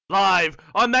live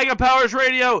on Mega Powers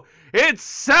Radio. It's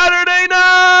Saturday night!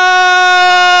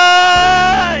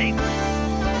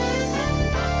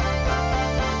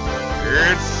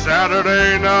 It's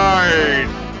Saturday night,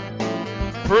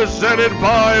 presented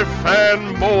by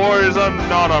Fanboys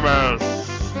Anonymous,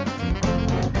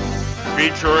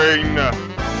 featuring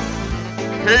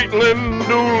Caitlin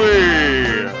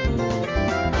Dooley,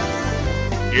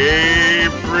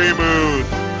 Gabe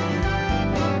Freemuth,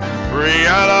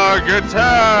 Brianna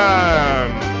Gatan,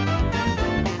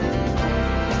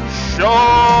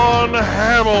 Sean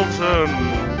Hamilton,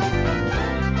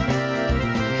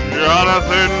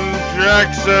 Jonathan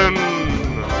Jackson,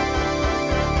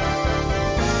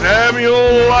 Samuel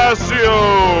Lassio,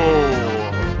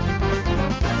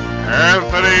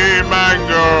 Anthony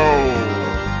Mango,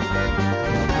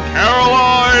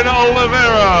 Caroline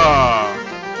Oliveira,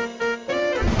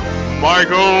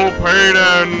 Michael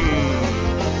Payton,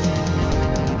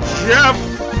 Jeff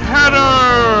Hatter,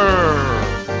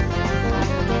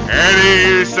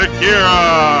 Eddie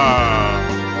Sakira,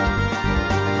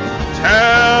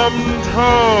 Tam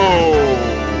Toe,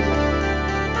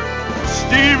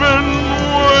 Stephen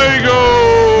Wago,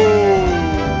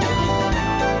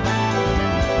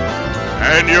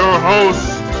 and your host,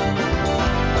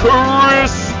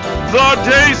 Chris the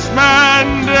Daceman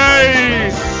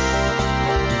Dace.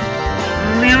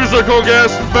 Musical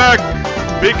guest back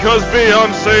because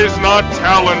Beyonce's not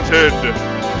talented.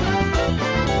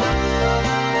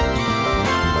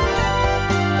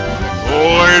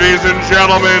 Ladies and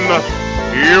gentlemen,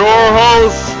 your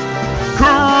host,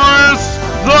 Chris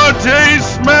the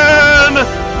Daceman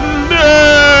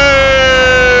Dace.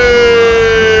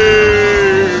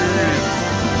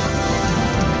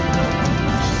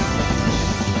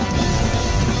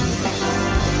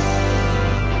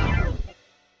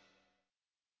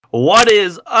 What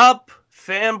is up,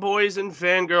 fanboys and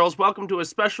fangirls? Welcome to a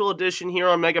special edition here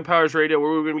on Mega Powers Radio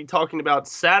where we're going to be talking about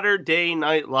Saturday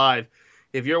Night Live.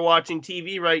 If you're watching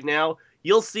TV right now,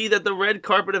 you'll see that the red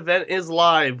carpet event is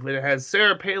live. It has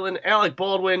Sarah Palin, Alec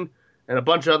Baldwin, and a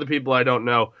bunch of other people I don't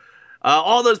know.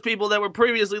 All those people that were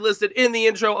previously listed in the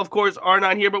intro, of course, are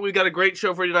not here, but we've got a great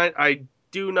show for you tonight. I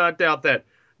do not doubt that.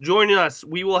 Joining us,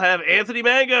 we will have Anthony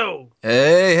Mango.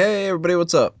 Hey, everybody,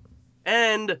 what's up?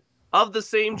 And of the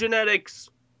same genetics,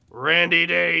 Randy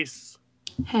Dace.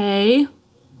 Hey,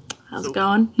 how's it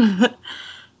going?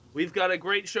 We've got a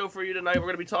great show for you tonight. We're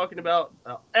going to be talking about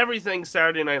everything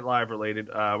Saturday Night Live related.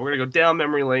 We're going to go down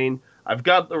memory lane. I've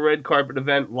got the red carpet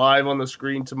event live on the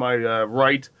screen to my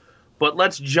right, but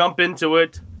let's jump into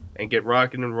it and get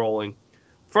rocking and rolling.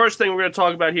 First thing we're going to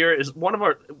talk about here is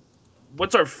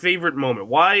what's our favorite moment?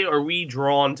 Why are we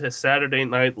drawn to Saturday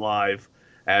Night Live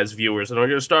as viewers? And I'm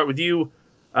going to start with you,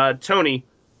 Tony.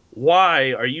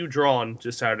 Why are you drawn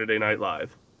to Saturday Night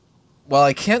Live? Well,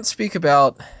 I can't speak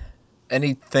about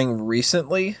anything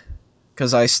recently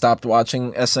because I stopped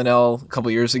watching SNL a couple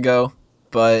years ago,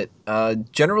 but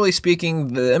generally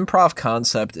speaking, the improv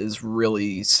concept is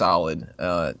really solid.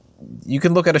 You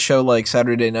can look at a show like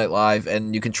Saturday Night Live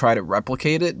and you can try to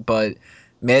replicate it, but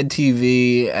Mad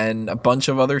TV and a bunch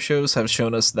of other shows have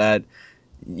shown us that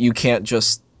you can't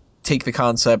just take the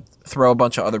concept, throw a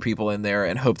bunch of other people in there,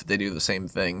 and hope that they do the same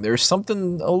thing. There's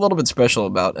something a little bit special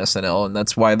about SNL, and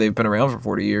that's why they've been around for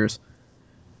 40 years.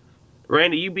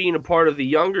 Randy, you being a part of the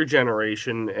younger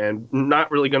generation and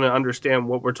not really going to understand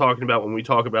what we're talking about when we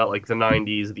talk about like the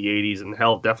 90s, the 80s, and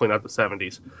hell, definitely not the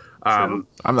 70s. I'm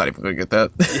not even going to get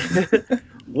that.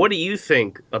 What do you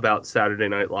think about Saturday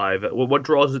Night Live? What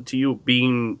draws it to you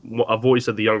being a voice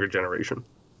of the younger generation?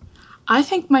 I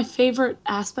think my favorite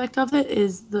aspect of it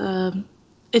is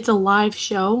it's a live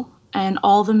show and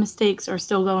all the mistakes are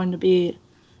still going to be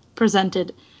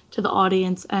presented to the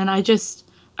audience. And I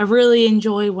really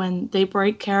enjoy when they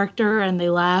break character and they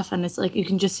laugh and it's like, you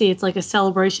can just see it's like a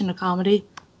celebration of comedy.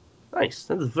 Nice.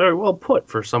 That is very well put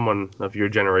for someone of your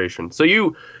generation. So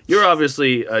you're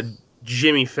obviously a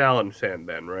Jimmy Fallon fan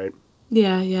then, right?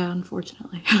 Yeah,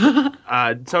 unfortunately.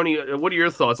 Tony, what are your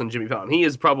thoughts on Jimmy Fallon? He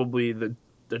is probably the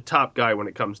top guy when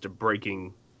it comes to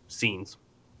breaking scenes.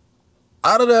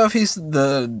 I don't know if he's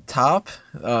the top.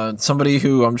 Somebody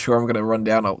who I'm sure I'm going to run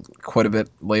down quite a bit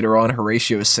later on,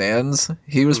 Horatio Sands.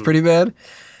 He was pretty bad.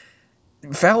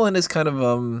 Fallon is kind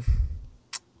of,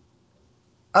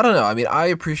 I don't know. I mean, I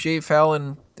appreciate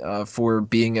Fallon for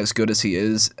being as good as he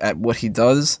is at what he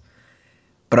does,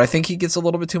 but I think he gets a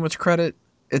little bit too much credit.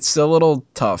 It's a little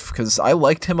tough because I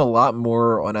liked him a lot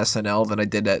more on SNL than I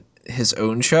did at his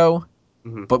own show.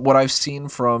 Mm-hmm. But what I've seen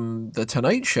from The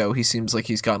Tonight Show, he seems like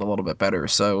he's gotten a little bit better.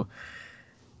 So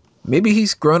maybe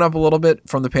he's grown up a little bit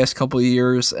from the past couple of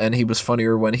years, and he was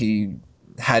funnier when he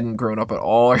hadn't grown up at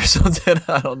all or something.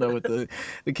 I don't know what the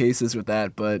case is with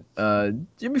that, but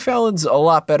Jimmy Fallon's a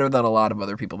lot better than a lot of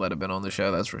other people that have been on the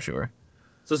show. That's for sure.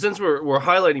 So since we're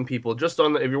highlighting people, just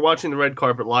on if you're watching the red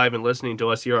carpet live and listening to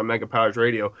us here on Mega Powers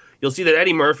Radio, you'll see that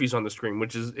Eddie Murphy's on the screen,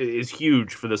 which is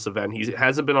huge for this event. He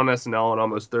hasn't been on SNL in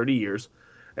almost 30 years,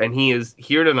 and he is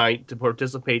here tonight to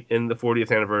participate in the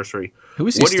 40th anniversary. Who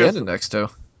is he What are your standing next to?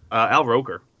 Al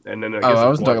Roker, and then I Oh, guess I his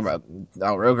wasn't talking wife. about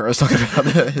Al Roker. I was talking about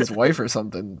his wife or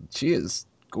something. She is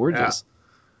Yeah, gorgeous.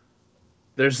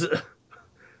 there's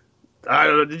I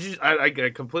don't know. Did you? I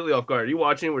got completely off guard. Are you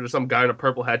watching where there's some guy in a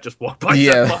purple hat just walked by Seth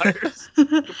Yeah, Meyers?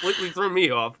 Completely threw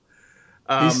me off.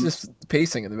 he's Um, just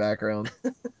pacing in the background.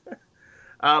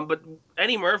 but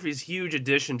Eddie Murphy's huge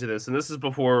addition to this, and this is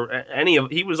before any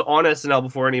of he was on SNL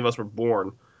before any of us were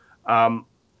born. Um,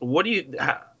 what do you?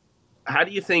 How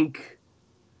do you think?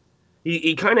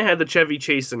 He kind of had the Chevy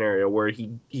Chase scenario where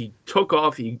he took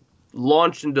off, he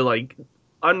launched into like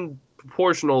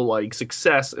unproportional like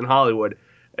success in Hollywood,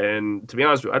 and to be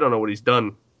honest, with you, I don't know what he's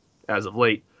done as of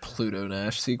late. Pluto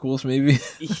Nash sequels, maybe.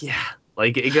 Yeah,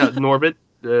 like it got Norbit.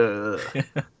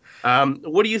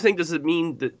 What do you think does it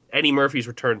mean that Eddie Murphy's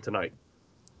return tonight?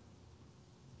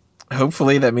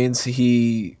 Hopefully, that means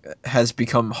he has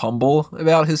become humble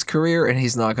about his career and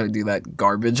he's not going to do that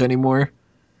garbage anymore.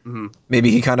 Mm-hmm. Maybe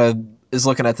he kind of is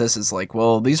looking at this as like,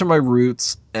 well, these are my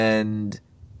roots, and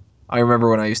I remember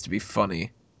when I used to be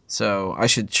funny, so I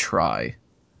should try.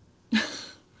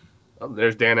 Oh,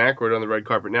 there's Dan Aykroyd on the red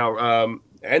carpet now,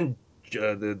 and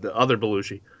the other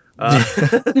Belushi.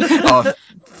 Oh,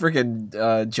 freaking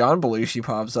John Belushi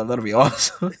pops up. That'll be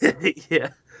awesome. Yeah.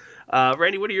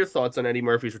 Randy, what are your thoughts on Eddie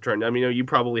Murphy's return? I mean, you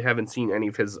probably haven't seen any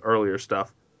of his earlier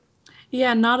stuff.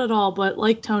 Yeah, not at all. But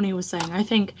like Tony was saying, I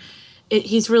think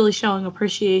he's really showing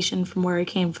appreciation from where he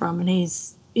came from, and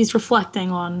he's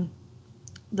reflecting on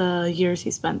the years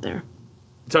he spent there.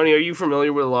 Tony, are you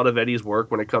familiar with a lot of Eddie's work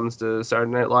when it comes to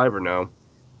Saturday Night Live, or no?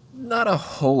 Not a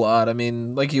whole lot. I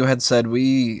mean, like you had said,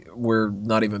 we were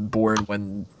not even born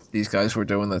when these guys were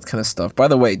doing that kind of stuff. By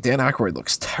the way, Dan Aykroyd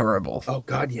looks terrible. Oh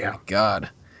God, My yeah. God.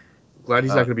 Glad he's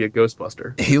not Uh, going to be a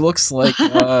Ghostbuster. he looks like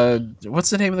what's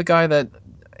the name of the guy that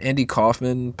Andy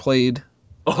Kaufman played?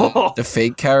 Oh, The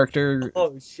fake character,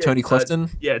 oh shit. Tony Clifton.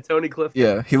 Yeah, Tony Clifton.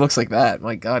 Yeah, he looks like that.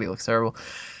 My God, he looks terrible.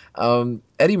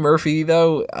 Eddie Murphy,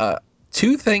 though,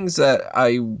 two things that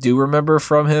I do remember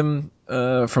from him,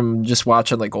 from just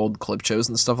watching like old clip shows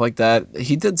and stuff like that.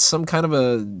 He did some kind of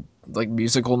a like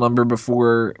musical number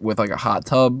before with like a hot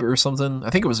tub or something.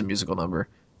 I think it was a musical number.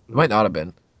 It might not have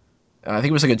been. I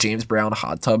think it was like a James Brown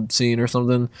hot tub scene or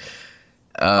something.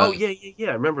 Oh Uh, yeah, yeah, yeah.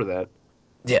 I remember that.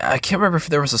 yeah, I can't remember if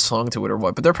there was a song to it or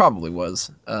what, but there probably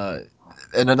was.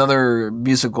 And another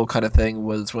musical kind of thing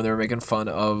was when they were making fun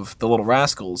of the Little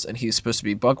Rascals, and he's supposed to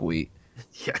be Buckwheat,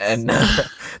 Yes. and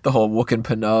the whole Wookin'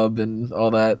 Penub and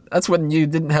all that. That's when you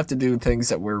didn't have to do things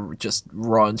that were just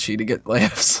raunchy to get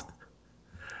laughs.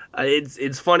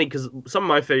 It's funny because some of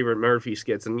my favorite Murphy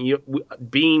skits, and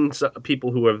being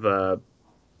people who have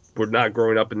were not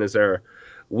growing up in this era,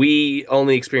 we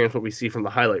only experience what we see from the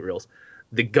highlight reels.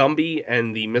 The Gumby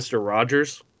and the Mister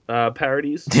Rogers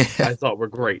parodies, Yeah, I thought were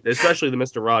great, especially the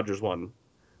Mister Rogers one, they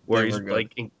where were he's good.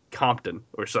 like in Compton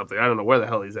or something. I don't know where the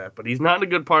hell he's at, but he's not in a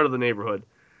good part of the neighborhood,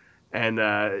 and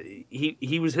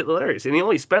he was hilarious, and he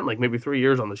only spent like maybe 3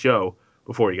 years on the show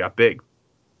before he got big.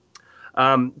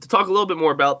 To talk a little bit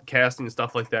more about casting and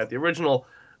stuff like that, the original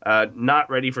Not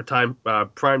Ready for Time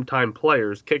Prime Time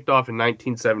Players kicked off in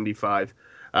 1975.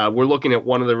 We're looking at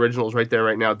one of the originals right there,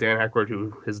 right now, Dan Aykroyd,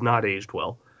 who has not aged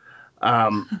well.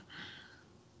 Um,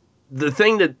 the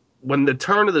thing that when the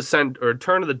turn of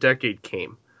the decade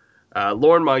came,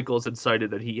 Lorne Michaels had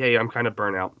cited that hey, I'm kind of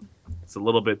burnt out. It's a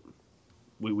little bit.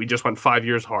 We just went 5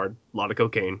 years hard, a lot of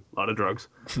cocaine, a lot of drugs.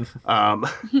 Um,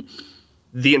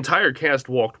 the entire cast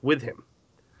walked with him.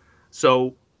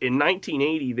 So in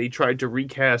 1980, they tried to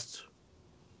recast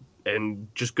and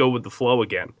just go with the flow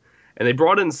again, and they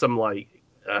brought in some like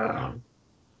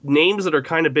names that are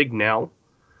kind of big now,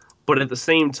 but at the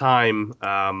same time,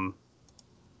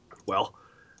 well,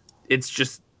 it's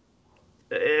just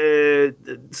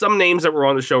some names that were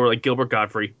on the show were like Gilbert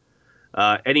Godfrey,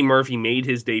 Eddie Murphy made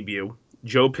his debut,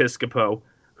 Joe Piscopo,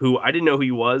 who I didn't know who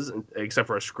he was except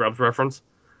for a Scrubs reference,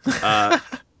 uh,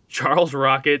 Charles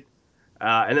Rocket,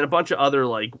 and then a bunch of other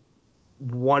like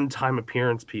one-time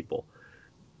appearance people.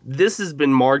 This has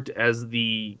been marked as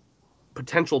the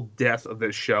potential death of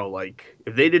this show. Like,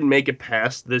 if they didn't make it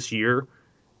past this year,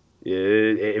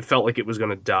 it felt like it was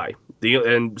going to die.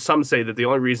 And some say that the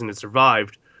only reason it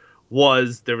survived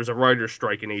was there was a writer's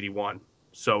strike in '81,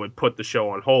 so it put the show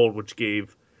on hold, which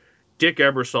gave Dick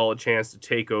Ebersol a chance to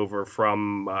take over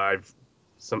from I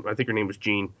think her name was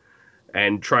Jean,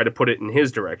 and try to put it in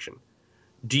his direction.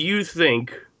 Do you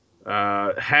think,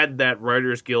 had that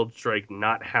Writers Guild strike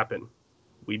not happen,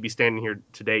 we'd be standing here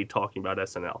today talking about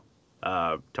SNL?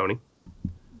 Tony?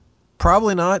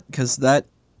 Probably not, because that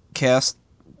cast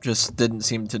just didn't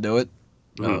seem to do it.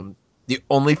 Mhm. The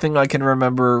only thing I can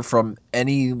remember from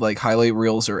any like highlight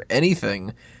reels or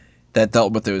anything that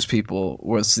dealt with those people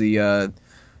was the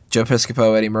Joe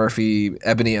Piscopo, Eddie Murphy,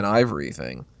 Ebony and Ivory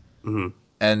thing, Mhm.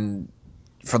 and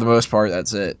for the most part,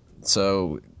 that's it.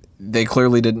 So they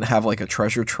clearly didn't have like a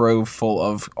treasure trove full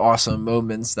of awesome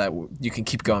moments that you can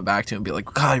keep going back to and be like,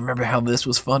 God, remember how this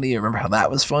was funny? Remember how that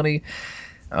was funny?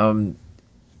 Um,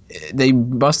 they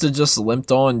must have just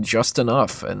limped on just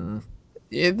enough, and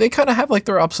they kind of have like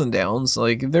their ups and downs.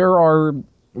 Like there are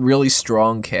really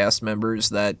strong cast members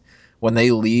that when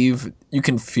they leave, you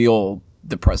can feel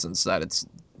the presence that it's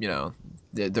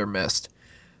they're missed.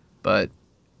 But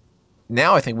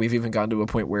now I think we've even gotten to a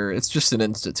point where it's just an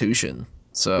institution.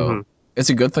 So Mhm. it's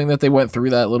a good thing that they went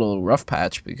through that little rough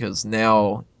patch, because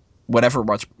now whatever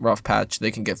much rough patch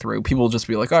they can get through, people will just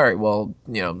be like, all right, well,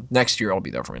 next year I'll be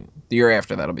different. The year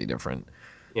after that'll be different.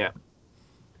 Yeah.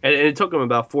 And it took them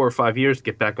about 4 or 5 years to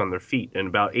get back on their feet. And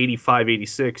about 85,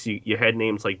 86, you had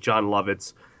names like John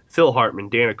Lovitz, Phil Hartman,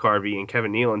 Dana Carvey, and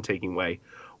Kevin Nealon taking way,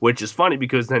 which is funny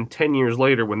because then 10 years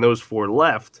later, when those four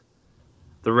left,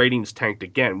 the ratings tanked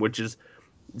again, which is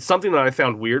something that I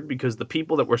found weird because the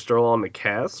people that were still on the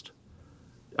cast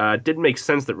didn't make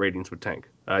sense that ratings would tank.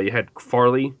 You had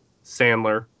Farley,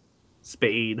 Sandler,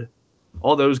 Spade,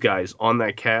 all those guys on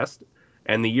that cast,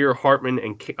 and the year Hartman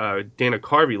and Dana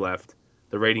Carvey left,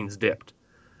 the ratings dipped,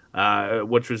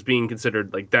 which was being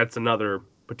considered like that's another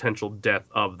potential death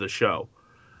of the show.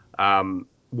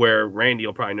 Where Randy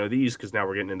will probably know these because now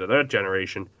we're getting into that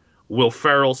generation. Will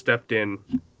Ferrell stepped in,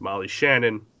 Molly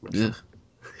Shannon, Ugh.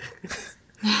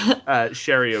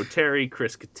 Sherry O'Terry,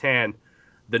 Chris Kattan,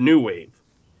 the new wave.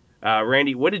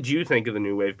 Randy, what did you think of the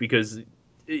new wave? Because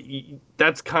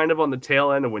that's kind of on the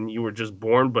tail end of when you were just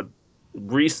born, but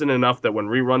recent enough that when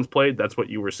reruns played, that's what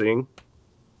you were seeing.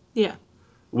 Yeah.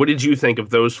 What did you think of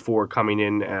those four coming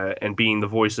in and being the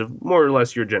voice of more or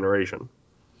less your generation?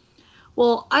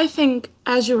 Well, I think,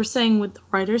 as you were saying with the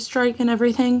writer's strike and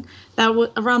everything,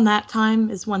 around that time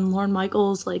is when Lorne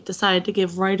Michaels like decided to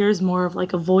give writers more of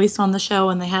like a voice on the show,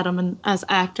 and they had them as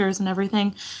actors and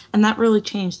everything, and that really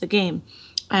changed the game.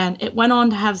 And it went on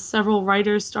to have several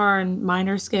writers star in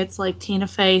minor skits like Tina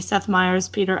Fey, Seth Meyers,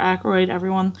 Peter Ackroyd,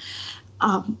 everyone.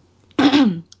 Um,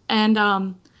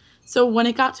 and So when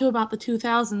it got to about the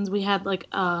 2000s, we had like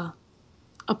a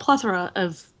plethora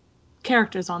of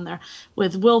characters on there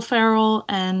with Will Ferrell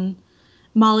and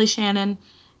Molly Shannon.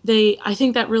 I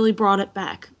think that really brought it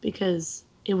back because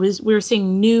we were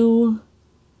seeing new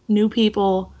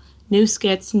people, new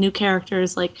skits, new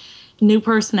characters, like new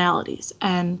personalities.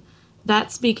 And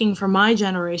that, speaking for my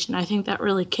generation, I think that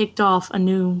really kicked off a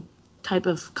new type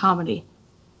of comedy.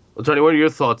 Well, Tony, what are your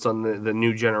thoughts on the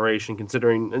new generation?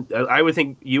 Considering I would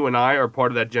think you and I are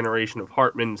part of that generation of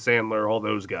Hartman, Sandler, all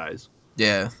those guys.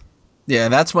 Yeah, yeah,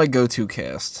 that's my go-to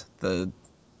cast, the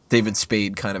David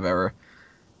Spade kind of era.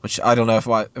 Which I don't know if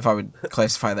I would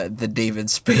classify that the David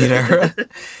Spade era.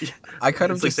 I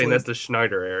kind of It's like just saying that's the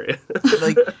Schneider area.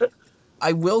 like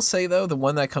I will say though, the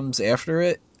one that comes after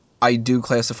it, I do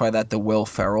classify that the Will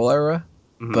Ferrell era.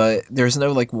 Mhm. But there's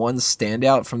no like one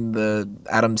standout from the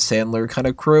Adam Sandler kind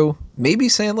of crew. Maybe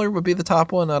Sandler would be the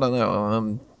top one. I don't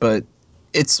know. But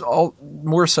it's all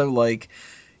more so like,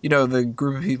 the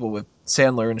group of people with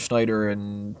Sandler and Schneider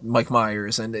and Mike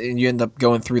Myers, and you end up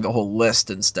going through the whole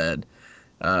list instead.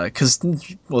 Because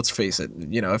let's face it,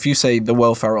 if you say the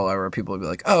Will Ferrell era, people will be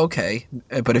like, "Oh, okay."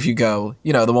 But if you go,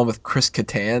 the one with Chris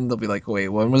Kattan, they'll be like, "Wait,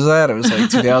 when was that?" It was like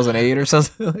 2008 or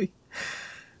something.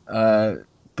 uh,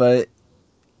 but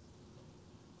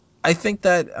I think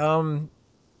that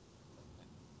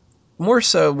more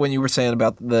so when you were saying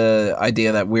about the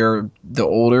idea that we're the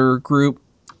older group,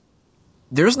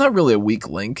 there's not really a weak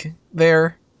link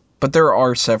there, but there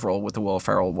are several with the Will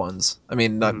Ferrell ones. I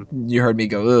mean, not Mhm. you heard me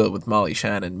go with Molly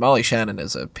Shannon. Molly Shannon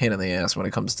is a pain in the ass when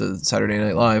it comes to Saturday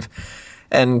Night Live,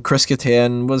 and Chris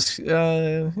Kattan was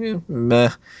meh.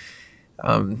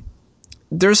 Um,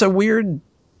 there's a weird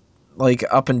like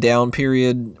up and down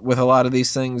period with a lot of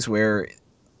these things where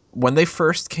when they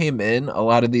first came in, a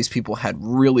lot of these people had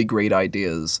really great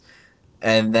ideas,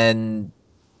 and then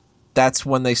that's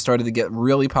when they started to get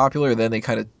really popular. Then they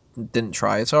kind of didn't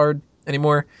try as hard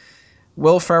anymore.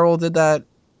 Will Ferrell did that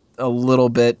a little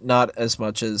bit, not as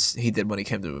much as he did when he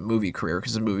came to a movie career,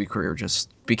 because the movie career just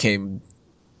became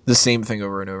the same thing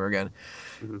over and over again.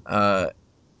 Mhm.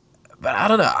 But I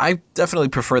don't know. I definitely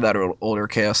prefer that older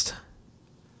cast.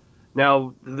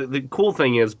 Now, the cool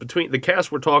thing is between the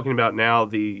cast we're talking about now,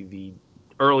 the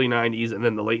early '90s and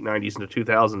then the late '90s into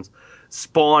 2000s,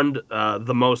 spawned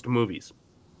the most movies.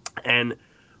 And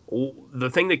the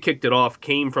thing that kicked it off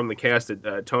came from the cast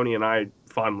that Tony and I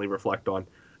fondly reflect on,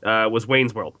 was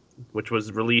Wayne's World, which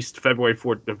was released February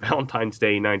 4th, Valentine's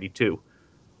Day '92.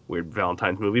 Weird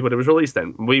Valentine's movie, but it was released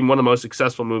then. Being one of the most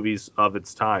successful movies of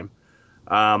its time.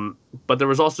 Um, but there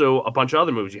was also a bunch of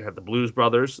other movies. You had the Blues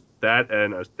Brothers, that,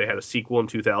 and they had a sequel in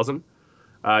 2000.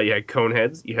 You had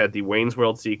Coneheads. You had the Wayne's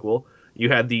World sequel. You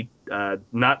had the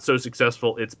not so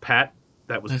successful It's Pat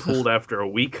that was pulled after a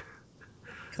week.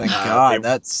 Thank They God.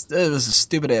 It was a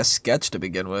stupid ass sketch to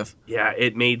begin with. Yeah,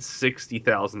 it made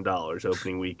 $60,000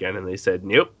 opening weekend, and they said,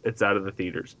 nope, it's out of the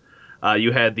theaters.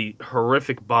 You had the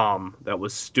horrific bomb that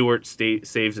was Stewart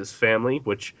Saves His Family,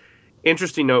 which,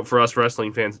 interesting note for us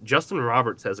wrestling fans, Justin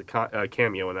Roberts has a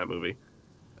cameo in that movie.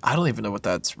 I don't even know what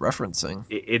that's referencing.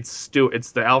 It's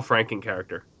the Al Franken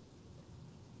character.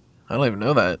 I don't even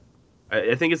know that.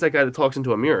 I think it's that guy that talks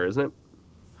into a mirror, isn't it?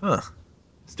 Huh.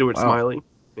 Stuart Wow. Smiley,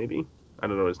 maybe? I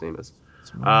don't know what his name is.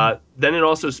 Then it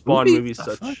also This spawned movie? movies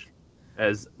The fuck? such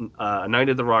as A Night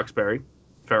at the Roxbury,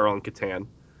 Farrell and Catan,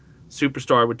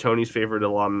 Superstar with Tony's favorite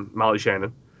alum, Molly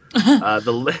Shannon,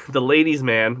 the Ladies'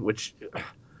 Man, which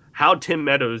how Tim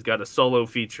Meadows got a solo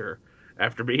feature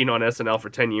after being on SNL for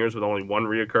 10 years with only one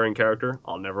reoccurring character,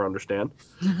 I'll never understand.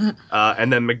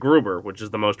 And then MacGruber, which is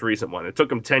the most recent one. It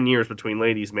took him 10 years between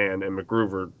Ladies' Man and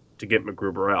MacGruber to get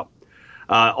MacGruber out.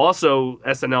 Also,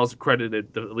 SNL is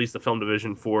credited, at least the film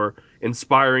division, for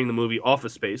inspiring the movie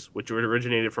Office Space, which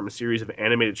originated from a series of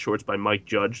animated shorts by Mike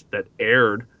Judge that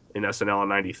aired in SNL in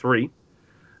 '93.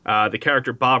 The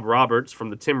character Bob Roberts from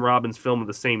the Tim Robbins film of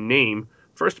the same name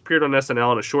first appeared on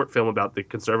SNL in a short film about the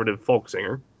conservative folk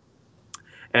singer.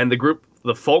 And the group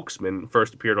The Folksmen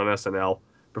first appeared on SNL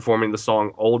performing the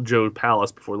song Old Joe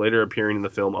Palace before later appearing in the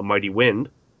film A Mighty Wind.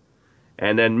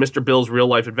 And then Mr. Bill's Real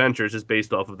Life Adventures is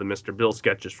based off of the Mr. Bill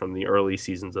sketches from the early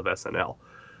seasons of SNL.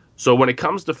 So when it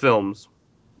comes to films,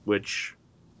 which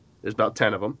is about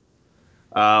 10 of them,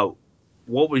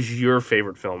 what was your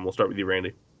favorite film? We'll start with you,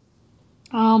 Randy.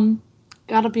 Um,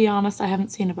 Gotta be honest, I haven't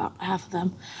seen about half of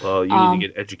them. Well, you need to Um,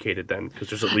 get educated then, because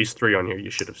there's at least 3 on here you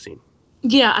should have seen.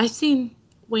 yeah, I've seen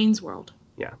Wayne's World.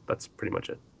 Yeah, that's pretty much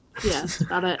it. Yeah, that's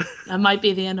about it. That might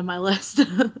be the end of my list.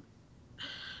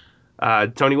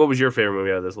 Tony, what was your favorite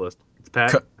movie out of this list? It's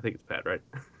Pat? I think it's Pat, right?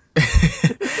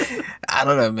 I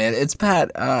don't know, man. It's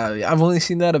Pat. I've only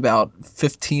seen that about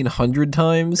 1,500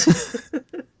 times.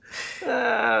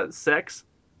 Sex?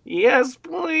 Yes,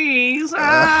 please.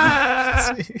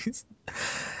 Jeez.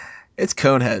 It's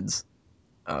Coneheads.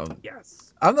 Um,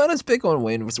 Yes. I'm not as big on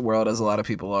Wayne's World as a lot of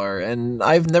people are, and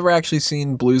I've never actually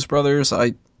seen Blues Brothers.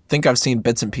 I think I've seen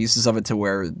bits and pieces of it to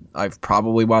where I've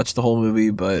probably watched the whole movie,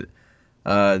 but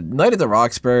Night at the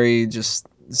Roxbury just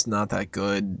is not that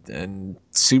good, and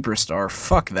Superstar,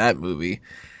 fuck that movie.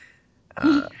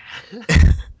 Uh,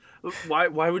 Why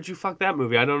would you fuck that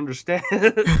movie? I don't understand.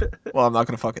 well, I'm not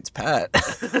gonna fuck It's Pat.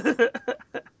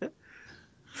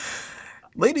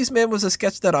 Ladies Man was a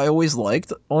sketch that I always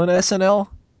liked on SNL,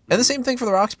 and the same thing for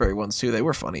the Roxbury ones too. They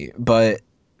were funny, but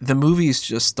the movies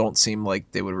just don't seem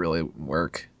like they would really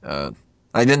work.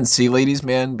 I didn't see Ladies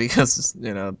Man because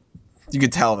you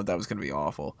could tell that was gonna be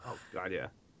awful. Oh god, yeah.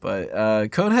 But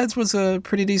Coneheads was a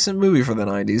pretty decent movie for the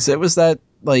 '90s. It was that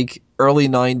like early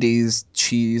 '90s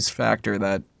cheese factor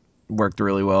that worked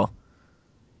really well.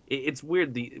 It's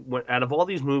weird. Out of all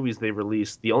these movies they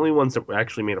released, the only ones that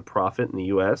actually made a profit in the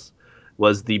U.S.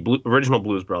 was the original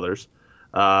Blues Brothers,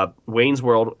 Wayne's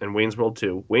World, and Wayne's World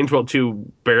 2. Wayne's World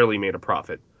 2 barely made a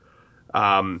profit.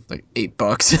 Like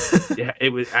 $8. Yeah, it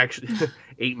was actually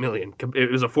 8 million. It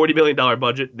was a $40 million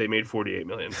budget. They made 48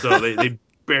 million, so they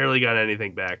barely got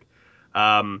anything back.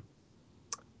 Um,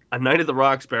 A Night at the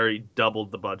Roxbury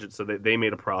doubled the budget, so they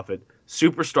made a profit.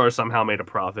 Superstar somehow made a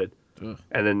profit, Ugh.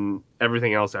 and then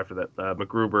everything else after that.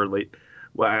 MacGruber late.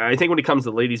 Well, I think when it comes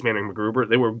to Ladies Man and MacGruber,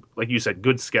 they were like you said,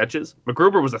 good sketches.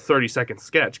 MacGruber was a 30-second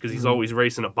sketch because he's always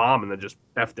racing a bomb and then just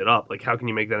effed it up. Like, how can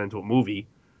you make that into a movie?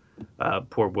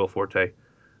 Poor Will Forte.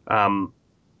 Um,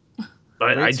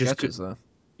 but I Great just could. sketches though.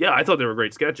 Yeah, I thought they were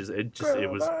great sketches. It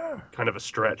was Grover. kind of a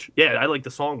stretch. Yeah, I like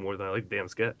the song more than I like the damn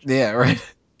sketch. Yeah, right.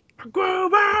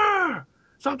 MacGruber,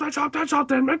 something,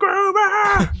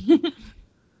 MacGruber.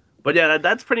 But yeah,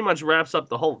 that's pretty much wraps up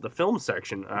the film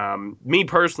section. Me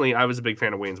personally, I was a big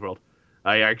fan of Wayne's World.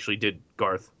 I actually did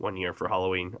Garth one year for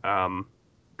Halloween. I'm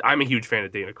a huge fan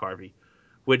of Dana Carvey,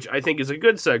 which I think is a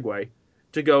good segue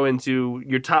to go into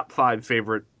your top 5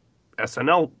 favorite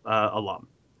SNL alum.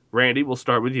 Randy, we'll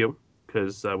start with you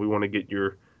because we want to get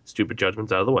your stupid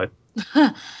judgments out of the way. What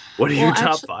are Well, your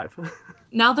top actually, 5?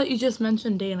 now that you just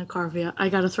mentioned Dana Carvey, I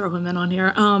got to throw him in on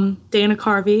here. Dana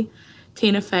Carvey,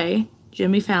 Tina Fey,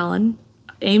 Jimmy Fallon,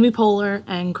 Amy Poehler,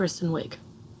 and Kristen Wiig.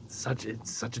 It's such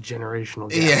a generational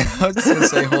gap. Yeah, I was just gonna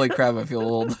say, holy crap, I feel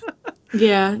old.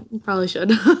 Yeah, you probably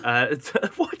should.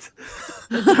 What?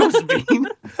 That was mean.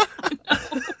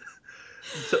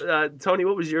 Tony,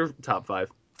 what was your top 5?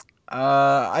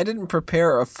 I didn't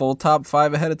prepare a full top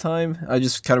 5 ahead of time. I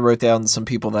just kind of wrote down some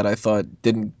people that I thought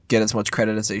didn't get as much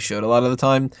credit as they should a lot of the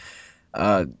time.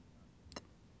 Uh,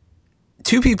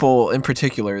 Two people in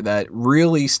particular that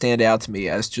really stand out to me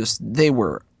as just they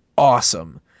were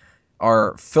awesome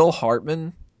are Phil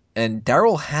Hartman and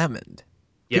Daryl Hammond.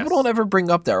 People don't Yes. ever bring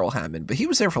up Daryl Hammond, but he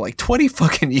was there for like 20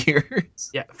 fucking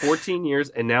years. Yeah, 14 years,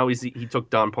 and now he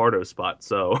took Don Pardo's spot.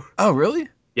 So Oh, really?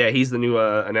 yeah, he's the new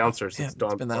announcer since Damn, it's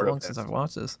Don been that Pardo long since I've passed.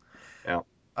 watched this. Yeah.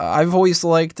 I've always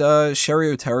liked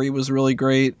Sherry O'Terry was really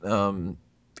great.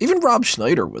 Even Rob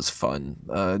Schneider was fun.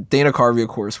 Dana Carvey, of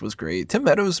course, was great. Tim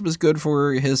Meadows was good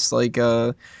for his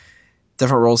different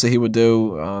roles that he would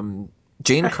do.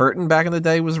 Jane Curtin back in the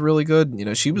day was really good. You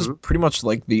know, she was Mhm. pretty much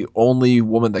like the only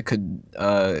woman that could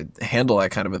handle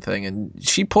that kind of a thing, and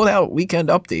she pulled out Weekend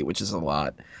Update, which is a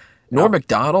lot. Norm Yeah.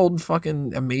 Macdonald,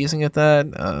 fucking amazing at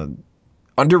that.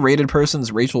 Underrated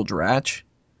person's Rachel Dratch.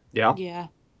 Yeah. Yeah.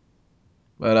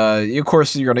 But of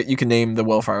course, you can name the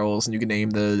Will Ferrells and you can name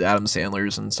the Adam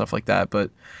Sandlers and stuff like that. But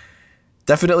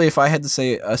definitely, if I had to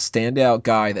say a standout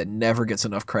guy that never gets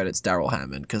enough credit, it's Daryl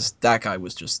Hammond, because that guy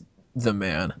was just the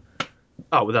man.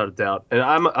 Oh, without a doubt. And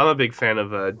I'm a big fan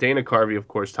of Dana Carvey. Of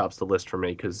course, tops the list for me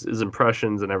because his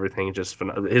impressions and everything just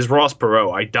his Ross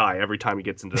Perot. I die every time he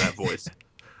gets into that voice.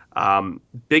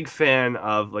 Big fan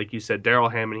of, like you said,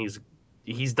 Daryl Hammond.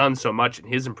 He's done so much in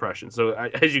his impressions. So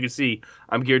as you can see,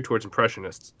 I'm geared towards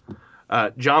impressionists.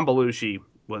 John Belushi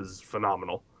was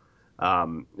phenomenal.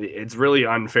 It's really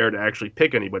unfair to actually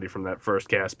pick anybody from that first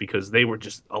cast because they were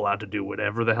just allowed to do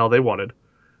whatever the hell they wanted,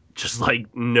 just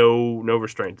like no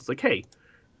restraints. It's like, hey,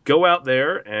 go out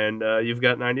there and you've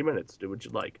got 90 minutes. Do what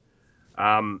you like.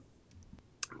 Um,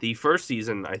 the first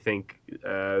season, I think,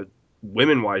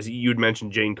 women wise, you'd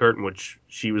mentioned Jane Curtin, which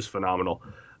she was phenomenal.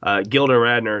 Gilda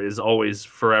Radner is always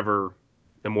forever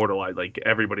immortalized. Like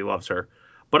everybody loves her.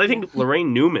 But I Yeah. think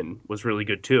Lorraine Newman was really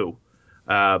good too.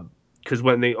 Because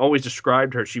when they always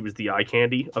described her, she was the eye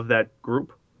candy of that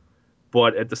group.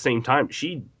 But at the same time,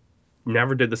 she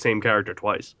never did the same character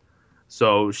twice.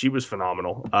 So she was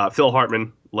phenomenal. Phil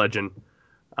Hartman, legend.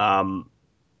 Um,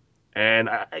 and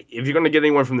if you're going to get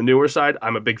anyone from the newer side,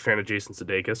 I'm a big fan of Jason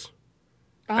Sudeikis.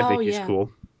 I Oh think he's yeah.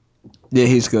 cool. Yeah,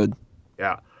 he's good.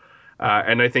 Yeah,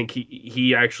 and I think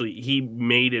he actually he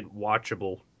made it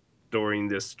watchable during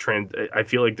this trend. I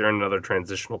feel like they're in another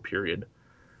transitional period.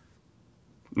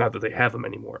 Not that they have them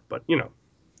anymore, but Bill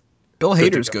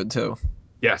good to Hader's go. good too.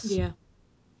 Yes. Yeah.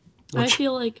 I Which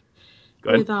feel like go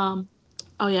ahead. with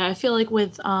oh yeah, I feel like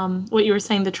with what you were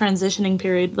saying, the transitioning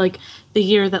period, like the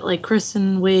year that like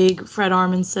Kristen Wiig, Fred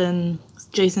Armisen,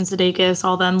 Jason Sudeikis,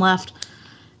 all them left,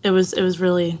 it was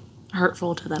really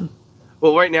hurtful to them.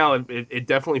 Well, right now it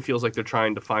definitely feels like they're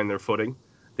trying to find their footing.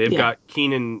 They've Yeah. got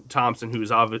Keenan Thompson,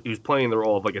 who's playing the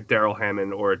role of like a Daryl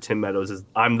Hammond or a Tim Meadows. As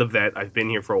I'm the vet. I've been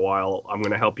here for a while. I'm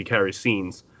going to help you carry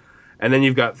scenes. And then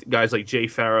you've got guys like Jay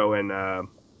Farrow and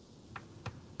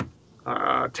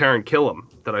Taron Killam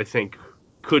that I think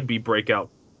could be breakout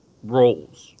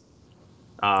roles.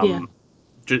 Yeah. Um,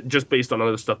 just based on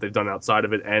other stuff they've done outside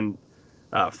of it, and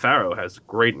Farrow has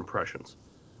great impressions.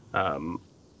 Um,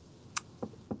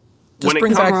 when Just it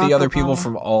bring back comes, the Barack other people Obama.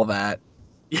 from all that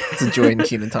to join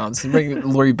Keenan Thompson. Bring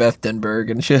Lori Beth Denberg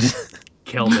and shit.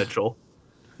 Kel Mitchell.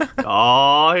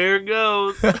 Oh, here it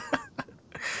goes.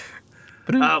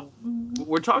 But Uh,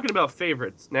 we're talking about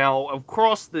favorites now.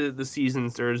 Across the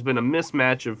seasons, there's been a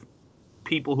mismatch of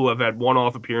people who have had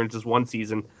one-off appearances one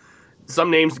season.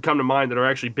 Some names that come to mind that are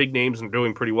actually big names and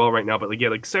doing pretty well right now. But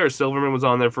like Sarah Silverman was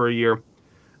on there for a year.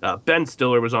 Ben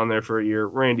Stiller was on there for a year.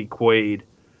 Randy Quaid,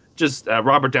 just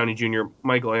Robert Downey Jr.,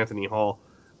 Michael Anthony Hall.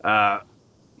 Uh,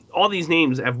 all these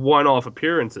names have one-off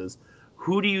appearances.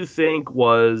 Who do you think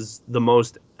was the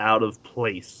most out of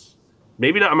place?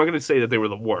 Maybe not. I'm not going to say that they were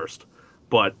the worst,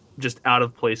 but just out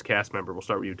of place cast member. We'll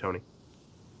start with you, Tony.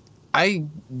 I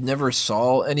never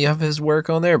saw any of his work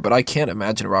on there, but I can't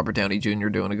imagine Robert Downey Jr.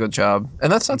 doing a good job.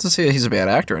 And that's not to say that he's a bad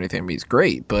actor or anything. I mean, he's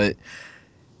great, but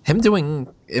him doing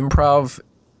improv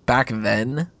back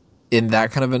then in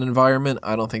that kind of an environment,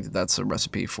 I don't think that that's a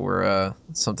recipe for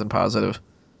something positive.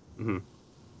 Mm-hmm.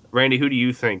 Randy, who do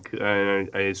you think? I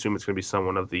assume it's going to be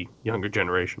someone of the younger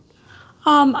generation.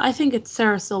 I think it's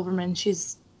Sarah Silverman.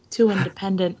 She's too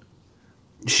independent.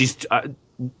 She's I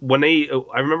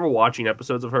remember watching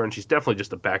episodes of her, and she's definitely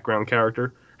just a background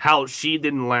character. How she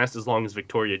didn't last as long as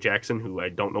Victoria Jackson, who I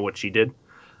don't know what she did,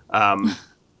 um,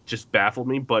 just baffled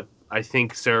me. But I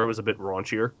think Sarah was a bit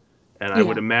raunchier, and I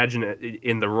would Yeah. imagine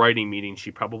in the writing meeting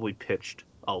she probably pitched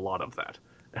a lot of that,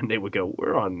 and they would go,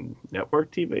 "We're on network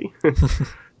TV,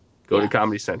 go to Yeah.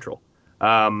 Comedy Central."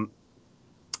 Um,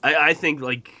 I think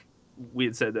like we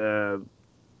had said,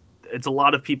 it's a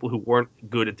lot of people who weren't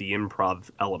good at the improv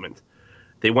element.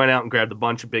 They went out and grabbed a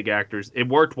bunch of big actors. It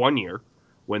worked one year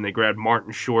when they grabbed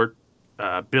Martin Short,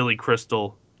 Billy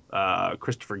Crystal,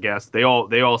 Christopher Guest. They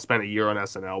all spent a year on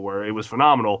SNL where it was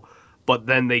phenomenal. But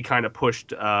then they kind of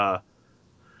pushed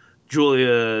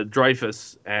Julia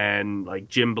Dreyfus and like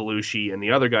Jim Belushi and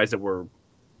the other guys that were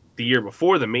the year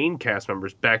before the main cast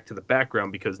members back to the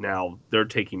background because now they're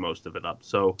taking most of it up.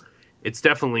 So it's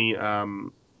definitely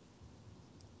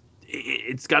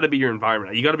it's got to be your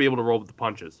environment. You got to be able to roll with the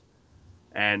punches.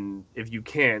 And if you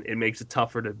can't, it makes it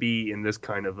tougher to be in this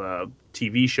kind of a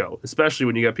TV show, especially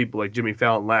when you got people like Jimmy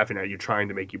Fallon laughing at you, trying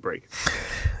to make you break.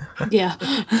 Yeah.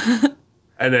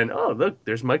 And then, oh, look,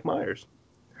 there's Mike Myers.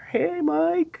 Hey,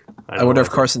 Mike. I wonder if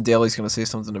Carson Daly's going to say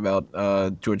something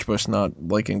about George Bush not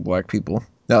liking black people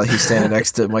now that he's standing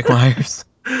next to Mike Myers.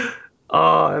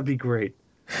 Oh, that'd be great.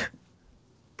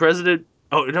 President.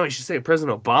 Oh no, you should say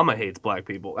President Obama hates black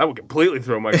people. That would completely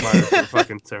throw Mike Myers for a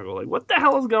fucking circle. Like, what the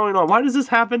hell is going on? Why does this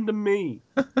happen to me?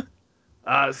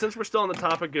 Since we're still on the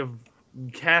topic of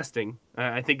casting,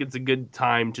 I think it's a good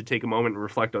time to take a moment and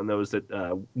reflect on those that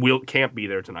can't be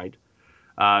there tonight.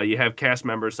 You have cast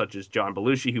members such as John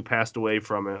Belushi, who passed away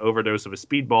from an overdose of a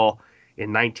speedball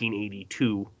in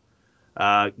 1982.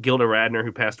 Gilda Radner,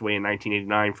 who passed away in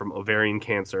 1989 from ovarian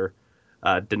cancer.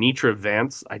 Denitra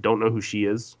Vance, I don't know who she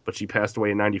is, but she passed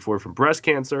away in 94 from breast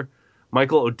cancer.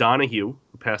 Michael O'Donoghue,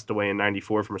 who passed away in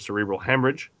 94 from a cerebral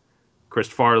hemorrhage. Chris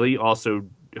Farley also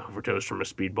overdosed from a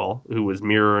speedball, who was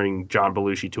mirroring John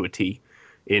Belushi to a T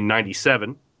in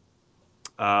 97.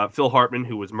 Phil Hartman,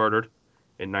 who was murdered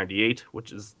in 98,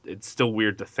 which is, it's still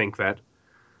weird to think that.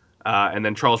 And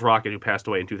then Charles Rocket, who passed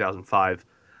away in 2005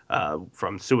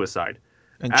 from suicide.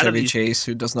 And Out of Chevy these, Chase,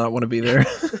 who does not want to be there.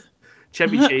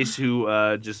 Chevy Chase, who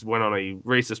just went on a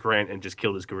racist rant and just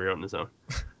killed his career on his own.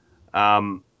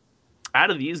 Um,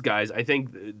 Out of these guys, I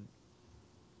think the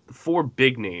four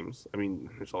big names. I mean,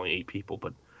 there's only 8 people,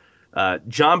 but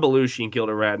John Belushi and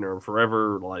Gilda Radner are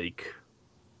forever like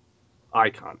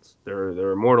icons.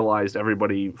 They're immortalized.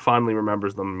 Everybody fondly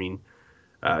remembers them. I mean,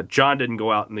 John didn't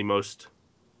go out in the most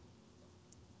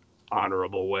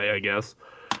honorable way, I guess,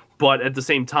 but at the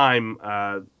same time,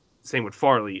 same with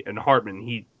Farley and Hartman.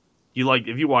 You like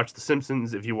if you watched The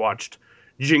Simpsons, if you watched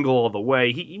Jingle All the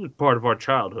Way, he was part of our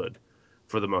childhood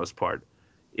for the most part.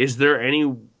 Is there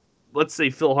any? Let's say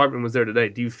Phil Hartman was there today.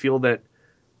 Do you feel that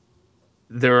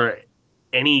there are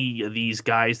any of these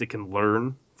guys that can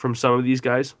learn from some of these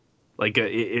guys? Like,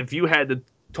 if you had to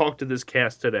talk to this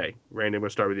cast today, Randy, I'm going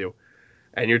to start with you,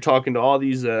 and you're talking to all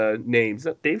these names. Is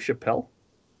that Dave Chappelle?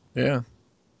 Yeah,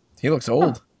 he looks Huh.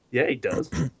 old. Yeah, he does.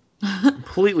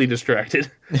 Completely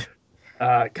distracted.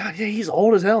 God, yeah, he's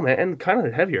old as hell, man, and kind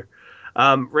of heavier.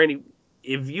 Randy,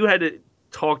 if you had to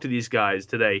talk to these guys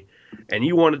today, and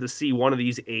you wanted to see one of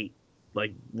these 8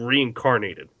 like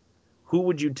reincarnated, who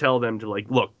would you tell them to like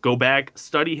look, go back,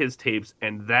 study his tapes,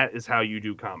 and that is how you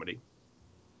do comedy?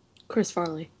 Chris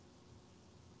Farley.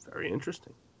 Very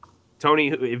interesting. Tony,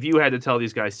 if you had to tell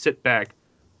these guys, sit back,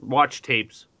 watch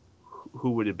tapes,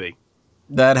 who would it be?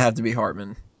 That'd have to be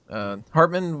Hartman.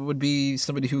 Hartman would be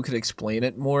somebody who could explain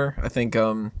it more. I think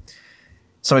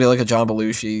somebody like a John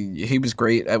Belushi, he was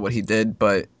great at what he did,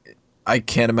 but I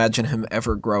can't imagine him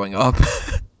ever growing up.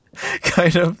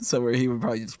 Kind of. So where he would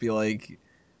probably just be like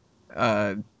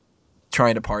uh,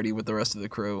 trying to party with the rest of the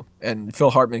crew. And Phil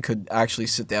Hartman could actually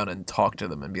sit down and talk to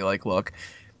them and be like, look,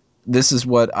 this is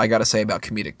what I got to say about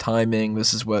comedic timing.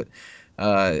 This is what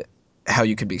uh, how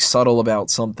you can be subtle about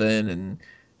something, and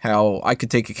how I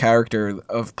could take a character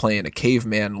of playing a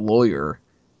caveman lawyer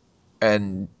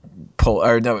and pull.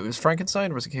 Or no, it was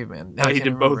Frankenstein or was it caveman? No, I He can't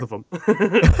did both remember.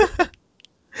 of them.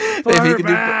 Maybe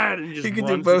Fireman, and he he just could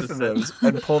do runs to the both of set. those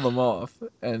and pull them off.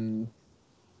 And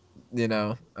you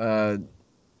know,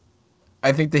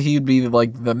 I think that he'd be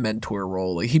like the mentor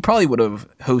role. Like, he probably would have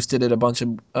hosted it a bunch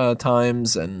of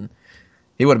times, and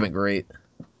he would have been great.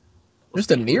 Well, There's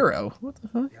De speaking of, Niro. What the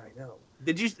fuck? yeah, I know.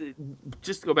 Did you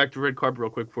just to go back to red carpet real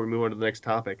quick before we move on to the next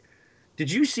topic? Did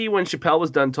you see when Chappelle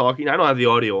was done talking? I don't have the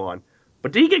audio on,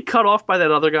 but did he get cut off by that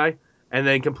other guy? and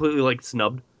then completely like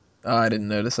snubbed. Oh, I didn't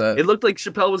notice that. It looked like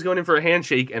Chappelle was going in for a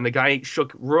handshake, and the guy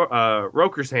shook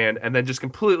Roker's hand, and then just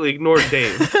completely ignored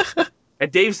Dave.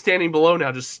 And Dave's standing below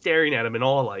now, just staring at him, and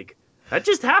all like, "That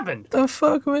just happened." The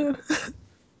fuck, man?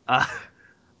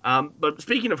 Uh, but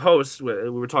speaking of hosts, we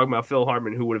were talking about Phil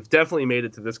Hartman, who would have definitely made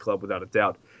it to this club without a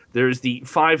doubt. There's the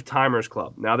Five Timers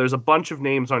Club. Now, there's a bunch of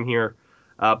names on here.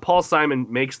 Paul Simon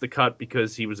makes the cut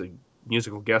because he was a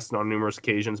musical guest on numerous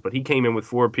occasions, but he came in with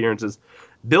 4 appearances.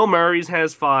 Bill Murray's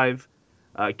has 5.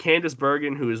 Candice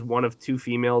Bergen, who is one of 2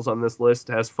 females on this list,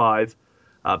 has 5.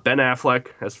 Ben Affleck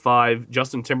has 5.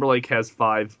 Justin Timberlake has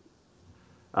 5.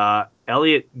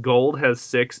 Elliot Gold has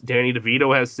 6. Danny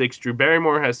DeVito has 6. Drew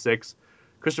Barrymore has 6.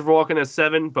 Christopher Walken has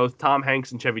 7. Both Tom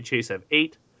Hanks and Chevy Chase have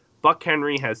 8. Buck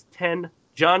Henry has 10.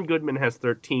 John Goodman has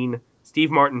 13.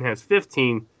 Steve Martin has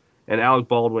 15. And Alec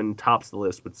Baldwin tops the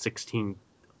list with 16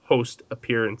 host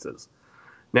appearances.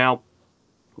 Now,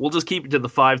 we'll just keep it to the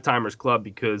Five Timers Club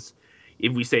because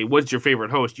if we say, what's your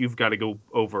favorite host, you've got to go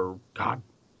over,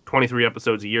 23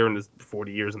 episodes a year and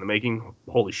 40 years in the making.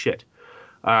 Holy shit.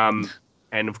 And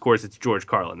of course, it's George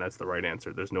Carlin. That's the right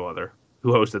answer. There's no other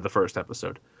who hosted the first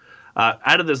episode.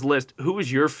 Out of this list, who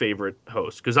is your favorite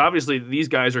host? Because obviously these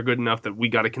guys are good enough that we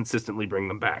got to consistently bring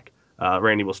them back.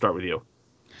 Randy, we'll start with you.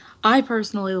 I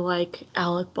personally like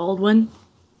Alec Baldwin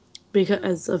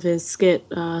because of his skit,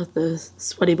 the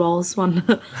sweaty balls one.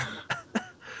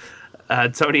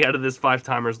 Tony, out of this Five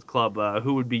Timers Club,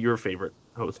 who would be your favorite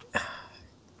host?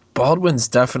 Baldwin's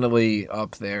definitely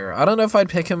up there. I don't know if I'd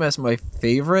pick him as my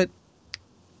favorite.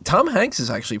 Tom Hanks is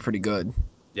actually pretty good.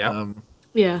 Yeah.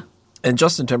 Yeah. And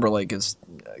Justin Timberlake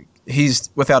he's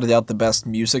without a doubt the best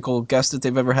musical guest that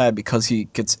they've ever had because he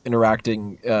gets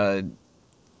interacting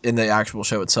in the actual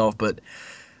show itself. But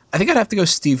I think I'd have to go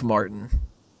Steve Martin.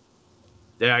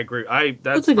 Yeah, I agree.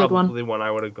 That's a good probably one. the one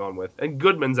I would have gone with. And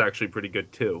Goodman's actually pretty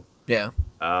good too. Yeah.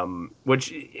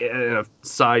 Which, in a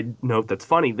side note that's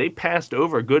funny, they passed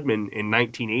over Goodman in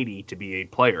 1980 to be a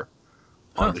player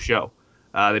on the show.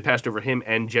 They passed over him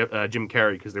and Jim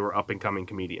Carrey because they were up-and-coming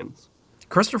comedians.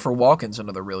 Christopher Walken's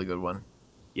another really good one.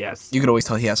 Yes. You could always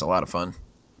tell he has a lot of fun.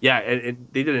 Yeah, and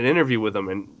they did an interview with him,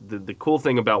 and the cool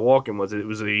thing about Walken was it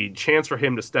was a chance for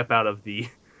him to step out of the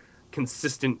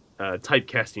consistent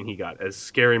typecasting he got as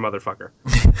scary motherfucker.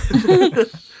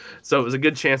 So it was a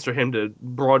good chance for him to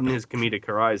broaden his comedic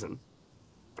horizon.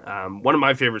 One of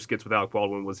my favorite skits with Alec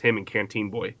Baldwin was him and Canteen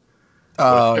Boy.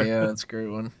 Oh, yeah, that's a great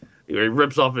one. He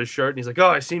rips off his shirt and he's like, "Oh,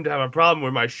 I seem to have a problem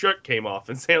where my shirt came off."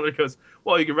 And Sandler goes,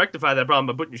 "Well, you can rectify that problem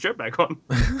by putting your shirt back on."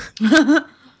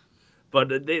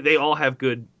 But they all have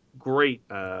great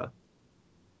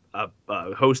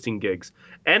hosting gigs,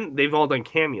 and they've all done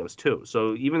cameos too.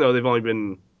 So even though they've only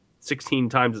been 16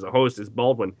 times as a host as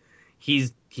Baldwin,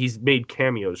 he's made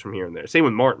cameos from here and there. Same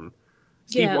with Martin.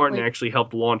 Steve Yeah, Martin like, actually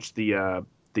helped launch the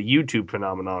YouTube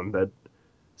phenomenon that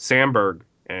Sandberg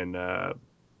and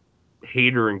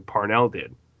Hader and Parnell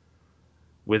did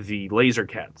with the Laser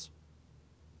Cats,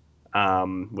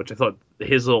 which I thought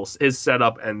his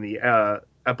setup and the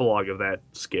epilogue of that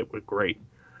skit were great.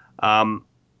 Um,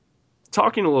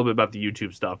 Talking a little bit about the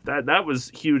YouTube stuff, that was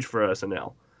huge for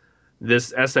SNL.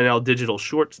 This SNL digital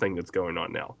shorts thing that's going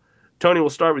on now. Tony, we'll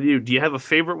start with you. Do you have a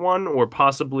favorite one, or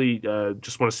possibly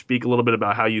just want to speak a little bit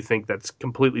about how you think that's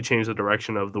completely changed the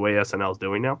direction of the way SNL is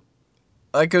doing now?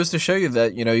 That goes to show you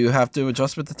that, you have to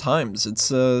adjust with the times.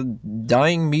 It's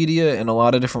dying media in a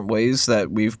lot of different ways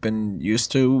that we've been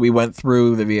used to. We went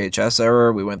through the VHS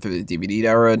era, we went through the DVD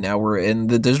era, now we're in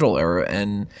the digital era,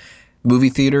 and movie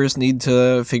theaters need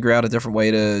to figure out a different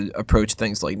way to approach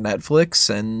things like Netflix,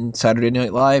 and Saturday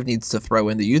Night Live needs to throw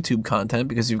in the YouTube content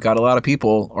because you've got a lot of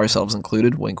people, ourselves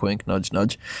included, wink wink, nudge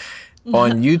nudge,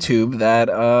 on YouTube that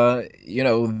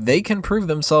they can prove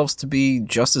themselves to be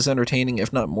just as entertaining,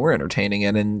 if not more entertaining.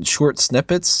 And in short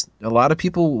snippets, a lot of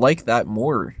people like that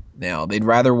more now. They'd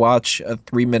rather watch a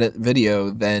 3-minute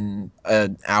video than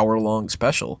an hour-long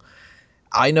special.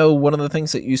 I know one of the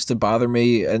things that used to bother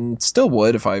me, and still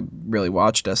would if I really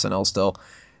watched SNL still,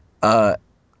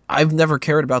 I've never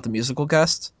cared about the musical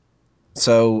guest.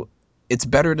 So it's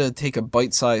better to take a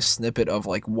bite-sized snippet of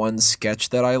like one sketch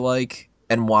that I like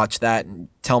and watch that and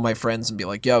tell my friends and be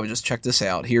like, yo, just check this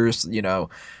out. Here's, uh,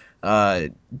 John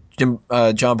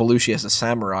Belushi as a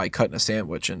samurai cutting a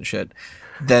sandwich and shit.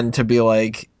 Than to be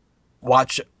like,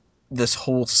 watch this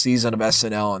whole season of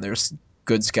SNL and there's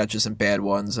good sketches and bad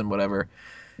ones and whatever.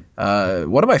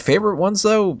 One of my favorite ones,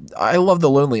 though, I love the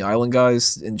Lonely Island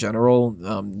guys in general.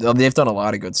 They've done a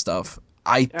lot of good stuff.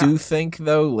 I Yeah, do think,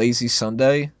 though, Lazy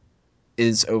Sunday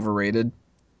is overrated.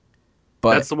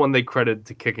 But that's the one they credit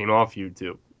to kicking off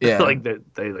YouTube. Yeah. Like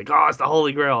they like, oh, it's the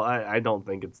Holy Grail. I don't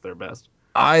think it's their best.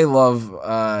 I love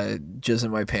Jizz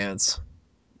in My Pants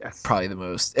Yes. probably the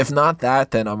most. If not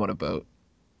that, then I'm on a boat.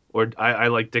 Or I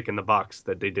like Dick in the Box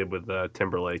that they did with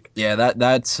Timberlake. Yeah,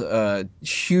 that's a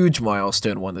huge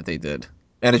milestone one that they did.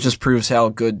 And it just proves how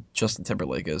good Justin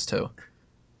Timberlake is too.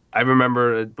 I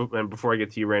remember, and before I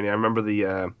get to you, Randy, I remember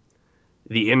the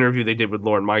interview they did with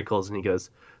Lorne Michaels, and he goes,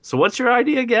 "So what's your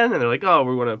idea again?" And they're like, "Oh,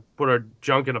 we're gonna put our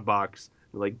junk in a box."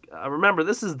 Like, remember,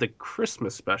 this is the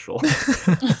Christmas special,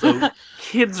 so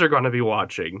kids are gonna be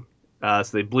watching. So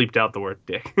they bleeped out the word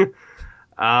 "dick."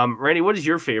 Randy, what is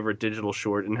your favorite digital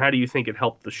short, and how do you think it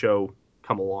helped the show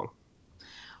come along?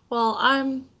 Well,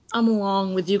 I'm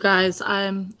along with you guys.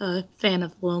 I'm a fan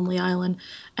of Lonely Island,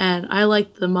 and I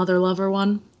like the Mother Lover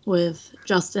one with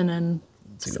Justin and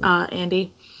That's a good one.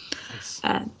 Andy. Nice.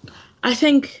 And I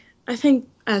think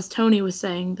as Tony was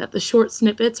saying that the short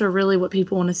snippets are really what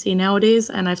people want to see nowadays,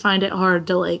 and I find it hard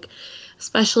to like,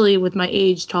 especially with my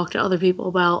age, talk to other people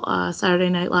about Saturday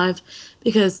Night Live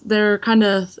because they're kind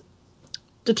of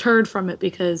deterred from it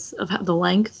because of the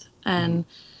length and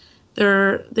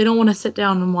they don't want to sit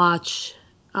down and watch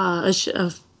a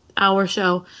hour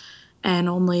show and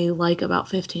only like about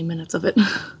 15 minutes of it.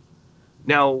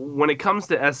 Now, when it comes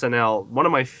to SNL, one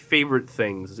of my favorite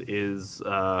things is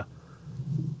of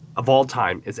all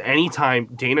time is anytime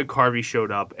Dana Carvey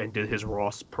showed up and did his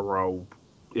Ross Perot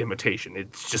imitation.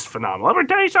 It's just phenomenal. I'm gonna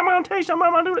tell you something. I'm gonna tell you something.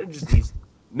 I'm gonna do it. Just he's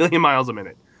a million miles a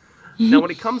minute. Now, when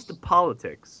it comes to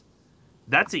politics,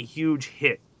 that's a huge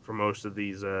hit for most of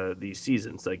these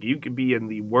seasons. Like you could be in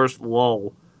the worst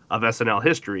lull of SNL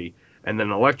history, and then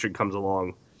an election comes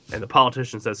along, and the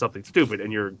politician says something stupid,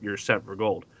 and you're set for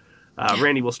gold.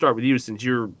 Randy, we'll start with you since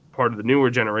you're part of the newer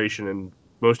generation, and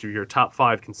most of your top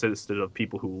five consisted of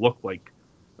people who look like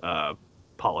uh,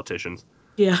 politicians.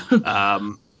 Yeah.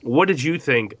 What did you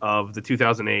think of the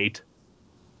 2008?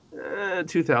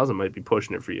 2000 might be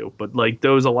pushing it for you, but like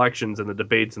those elections and the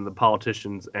debates and the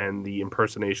politicians and the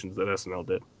impersonations that SNL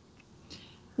did.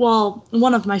 Well,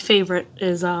 one of my favorite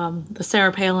is the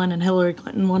Sarah Palin and Hillary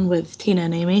Clinton one with Tina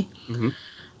and Amy. Mm-hmm.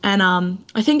 And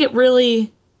I think it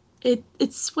really it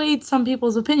swayed some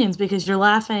people's opinions because you're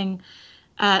laughing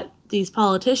at these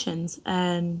politicians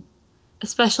and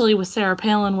especially with Sarah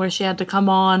Palin where she had to come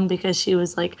on because she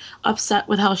was like upset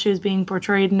with how she was being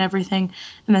portrayed and everything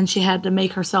and then she had to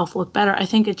make herself look better. I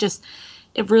think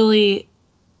it really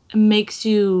makes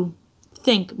you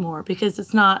think more because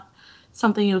it's not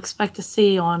something you expect to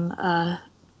see on a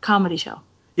comedy show.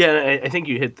 Yeah, I think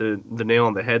you hit the nail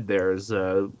on the head there. Is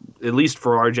at least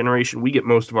for our generation, we get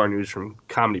most of our news from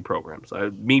comedy programs.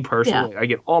 Me Yeah. personally, I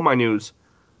get all my news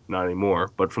not anymore,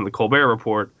 but from the Colbert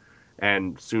Report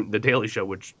and soon the Daily Show,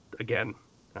 which again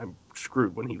I'm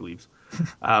screwed when he leaves.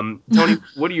 Tony,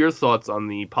 what are your thoughts on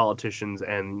the politicians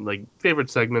and like favorite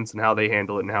segments and how they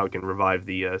handle it and how it can revive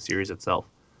the series itself?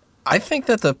 I think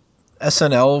that the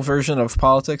SNL version of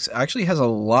politics actually has a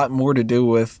lot more to do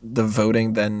with the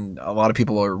voting than a lot of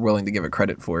people are willing to give it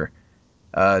credit for.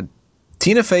 Uh,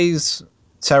 Tina Fey's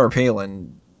Sarah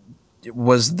Palin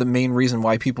was the main reason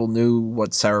why people knew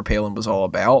what Sarah Palin was all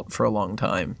about for a long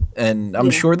time. And I'm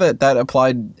Yeah. sure that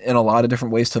applied in a lot of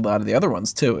different ways to a lot of the other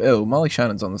ones too. Ew, Molly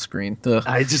Shannon's on the screen. Ugh.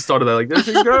 I just thought of that like there's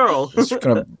your girl. Just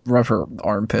gonna rub her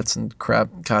armpits and crap.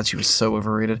 God, she was so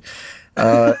overrated.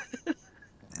 Uh,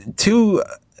 two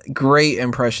great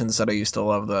impressions that I used to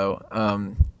love though.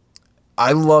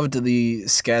 I loved the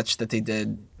sketch that they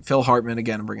did. Phil Hartman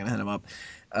again, I'm bringing him up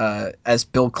as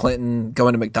Bill Clinton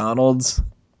going to McDonald's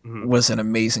Mhm. was an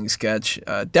amazing sketch.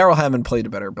 Daryl Hammond played a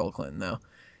better Bill Clinton though,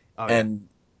 Oh yeah. and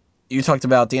you talked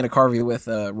about Dana Carvey with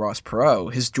Ross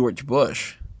Perot, his George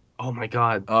Bush. Oh my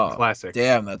God, Oh, classic.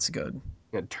 damn, that's good.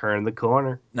 Gonna turn the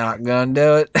corner. Not gonna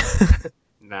do it.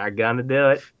 Not gonna do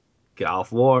it.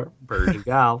 Gulf War, Persian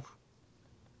Gulf.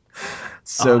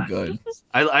 So Uh, good.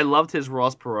 I loved his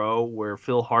Ross Perot, where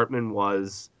Phil Hartman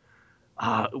was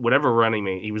whatever running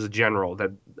mate. He was a general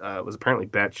that was apparently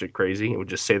batshit crazy and would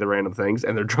just say the random things.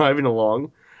 And they're driving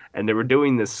along, and they were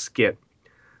doing this skit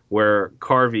where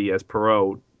Carvey as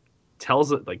Perot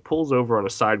tells it like pulls over on a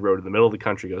side road in the middle of the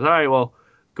country. Goes, all right, well,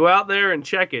 go out there and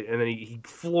check it, and then he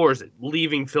floors it,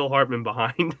 leaving Phil Hartman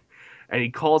behind. And he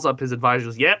calls up his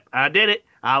advisors. Yep, I did it.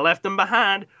 I left them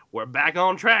behind. We're back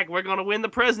on track. We're gonna win the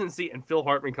presidency. And Phil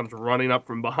Hartman comes running up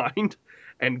from behind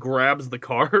and grabs the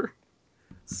car,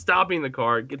 stopping the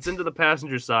car, gets into the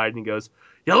passenger side, and he goes,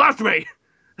 "You left me."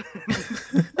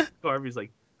 Harvey's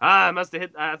like, I must have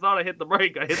hit. I thought I hit the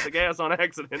brake. I hit the gas on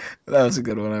accident. That was a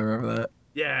good one. I remember that.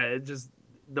 Yeah, it just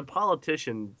the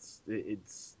politicians.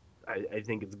 It's I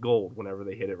think it's gold whenever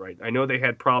they hit it right. I know they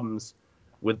had problems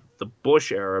with the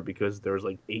Bush era because there was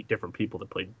like 8 different people that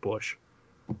played Bush.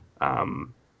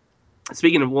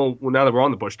 Speaking of, well, now that we're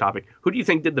on the Bush topic, who do you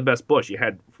think did the best Bush? You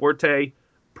had Forte,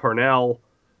 Purnell,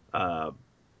 uh,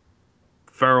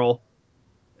 Farrell.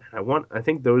 I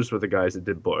think those were the guys that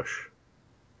did Bush.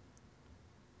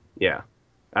 Yeah.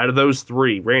 Out of those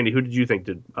 3, Randy, who did you think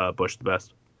did Bush the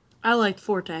best? I liked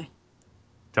Forte.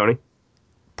 Tony?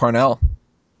 Parnell.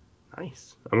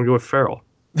 Nice. I'm going to go with Farrell.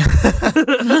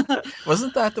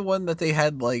 Wasn't that the one that they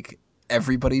had like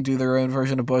everybody do their own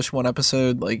version of Bush one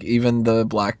episode, like even the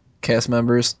black cast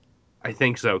members? I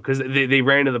think so, because they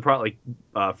ran into the problem.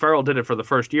 Like, Farrell did it for the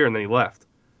first year, and then he left.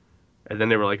 And then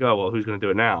they were like, oh, well, who's going to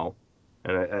do it now?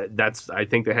 And I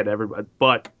think they had everybody.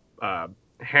 But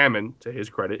Hammond, to his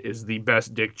credit, is the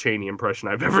best Dick Cheney impression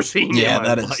I've ever seen in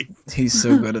my life. He's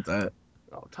so good at that.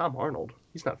 Oh, Tom Arnold.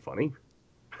 He's not funny.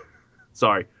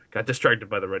 Sorry, got distracted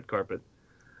by the red carpet.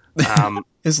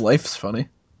 His life's funny.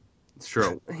 It's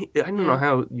true. I don't know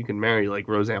how you can marry like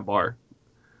Roseanne Barr.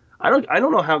 I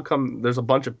don't know how come there's a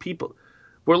bunch of people.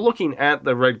 We're looking at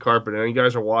the red carpet, and you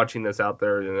guys are watching this out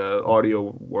there in the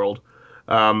audio world.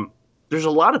 There's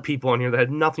a lot of people on here that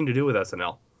had nothing to do with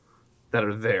SNL that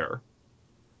are there,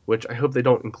 which I hope they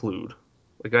don't include.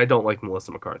 Like, I don't like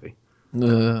Melissa McCarthy.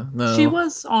 No. She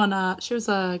was on. She was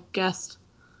a guest.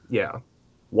 Yeah,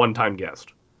 one-time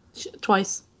guest.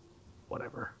 Twice.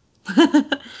 Whatever.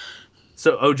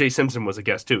 So O.J. Simpson was a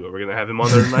guest too. Are we gonna have him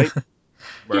on there tonight?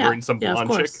 Murdering some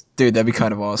blonde chick. Dude, that'd be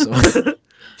kind of awesome.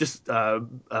 Just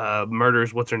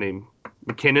murders. What's her name?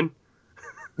 McKinnon.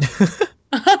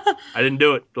 I didn't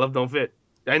do it. Glove don't fit.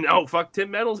 And oh fuck,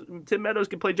 Tim Meadows. Tim Meadows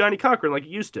can play Johnny Cochran like he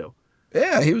used to.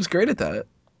 Yeah, he was great at that.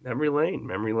 Memory lane,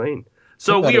 memory lane.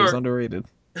 So Tim Meadows underrated.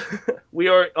 We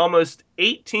are almost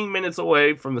 18 minutes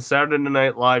away from the Saturday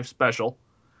Night Live special.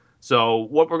 So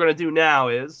what we're gonna do now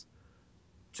is,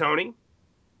 Tony,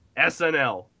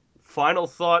 SNL. Final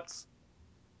thoughts.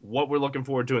 What we're looking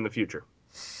forward to in the future.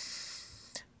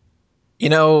 You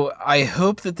know, I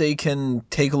hope that they can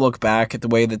take a look back at the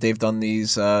way that they've done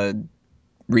these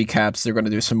recaps. They're going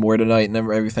to do some more tonight and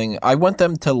everything. I want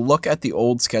them to look at the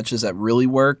old sketches that really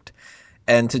worked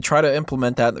and to try to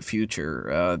implement that in the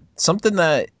future. Something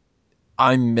that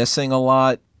I'm missing a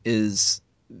lot is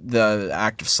the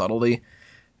act of subtlety.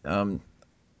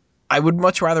 I would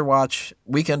much rather watch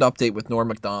Weekend Update with Norm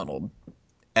Macdonald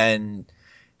and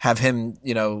have him,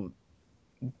 you know,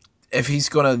 if he's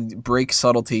going to break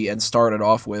subtlety and start it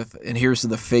off with, and here's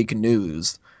the fake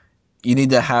news, you need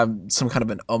to have some kind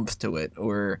of an umph to it.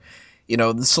 Or, you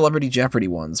know, the Celebrity Jeopardy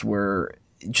ones were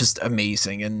just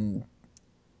amazing. And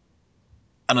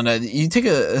I don't know, you take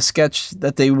a sketch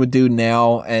that they would do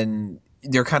now and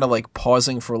they're kind of like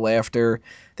pausing for laughter.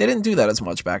 They didn't do that as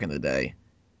much back in the day.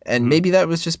 And maybe that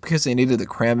was just because they needed to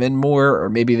cram in more, or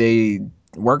maybe they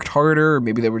worked harder, or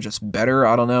maybe they were just better.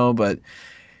 I don't know, but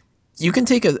you can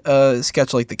take a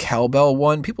sketch like the cowbell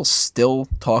one. People still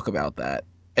talk about that,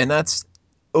 and that's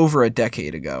over a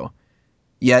decade ago.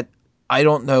 Yet I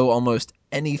don't know almost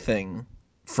anything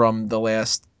from the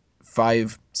last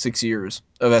 5-6 years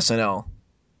of SNL.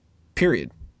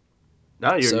 Period.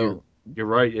 No, you're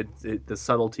right. The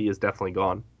subtlety is definitely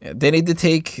gone. Yeah, they need to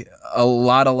take a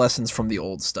lot of lessons from the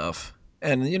old stuff.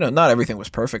 And, you know, not everything was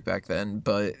perfect back then,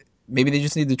 but maybe they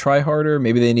just need to try harder.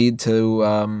 Maybe they need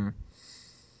to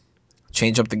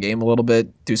change up the game a little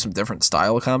bit, do some different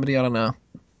style of comedy. I don't know.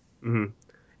 Mm-hmm.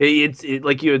 It's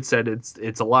like you had said,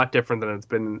 it's a lot different than it's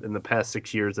been in the past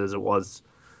 6 years as it was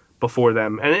before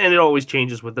them, and it always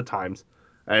changes with the times.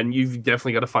 And you've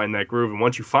definitely got to find that groove. And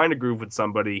once you find a groove with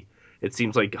somebody, it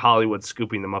seems like Hollywood's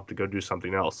scooping them up to go do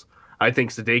something else. I think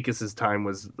Sudeikis' time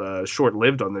was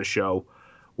short-lived on this show,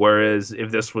 whereas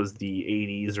if this was the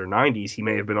 80s or 90s, he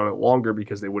may have been on it longer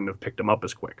because they wouldn't have picked him up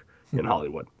as quick in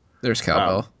Hollywood. There's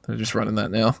cowbell. They're just running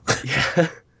that now. Yeah.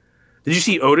 Did you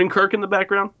see Odenkirk in the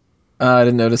background? I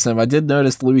didn't notice him. I did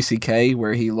notice Louis C.K.,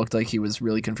 where he looked like he was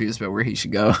really confused about where he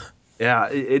should go. Yeah,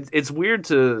 it's weird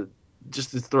to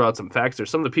just to throw out some facts there.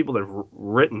 Some of the people that have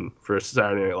written for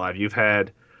Saturday Night Live, you've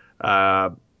had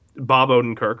Bob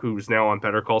Odenkirk, who's now on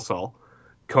Better Call Saul.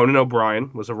 Conan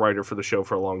O'Brien was a writer for the show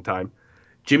for a long time.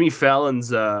 Jimmy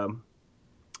Fallon's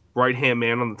right-hand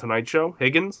man on The Tonight Show,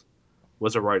 Higgins,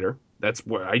 was a writer. That's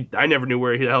where I never knew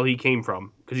where the hell he came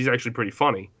from, because he's actually pretty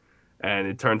funny. And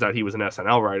it turns out he was an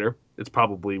SNL writer. It's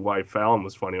probably why Fallon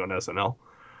was funny on SNL.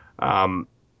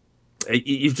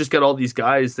 You've just got all these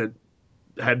guys that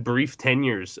had brief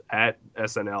tenures at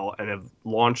SNL and have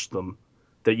launched them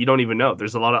that you don't even know.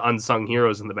 There's a lot of unsung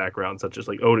heroes in the background, such as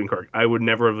like Odenkirk. I would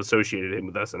never have associated him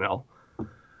with SNL.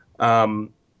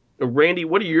 Randy,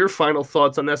 what are your final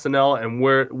thoughts on SNL and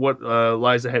what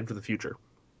lies ahead for the future?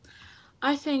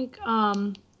 I think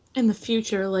in the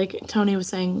future, like Tony was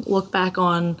saying, look back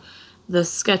on the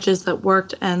sketches that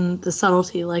worked and the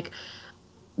subtlety. Like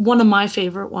one of my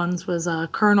favorite ones was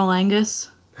Colonel Angus.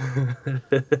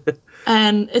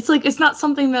 And it's like it's not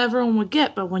something that everyone would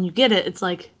get, but when you get it, it's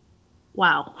like,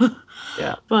 wow.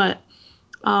 Yeah. But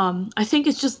I think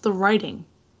it's just the writing.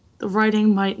 The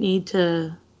writing might need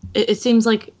to. It seems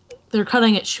like they're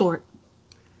cutting it short.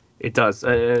 It does.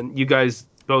 And you guys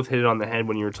both hit it on the head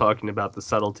when you were talking about the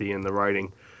subtlety in the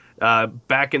writing.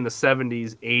 Back in the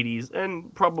 70s, 80s,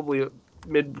 and probably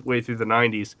midway through the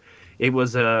 90s, it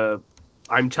was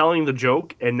I'm telling the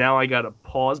joke, and now I got to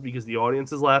pause because the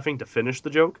audience is laughing to finish the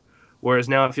joke. Whereas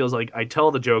now it feels like I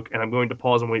tell the joke, and I'm going to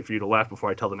pause and wait for you to laugh before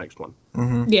I tell the next one.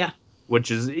 Mm-hmm. Yeah.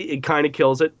 Which is, it kind of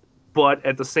kills it. But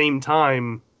at the same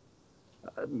time,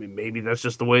 maybe that's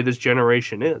just the way this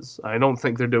generation is. I don't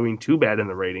think they're doing too bad in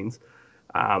the ratings.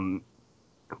 Um,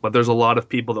 but there's a lot of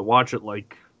people that watch it,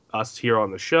 like us here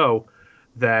on the show,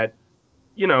 that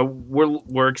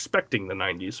we're expecting the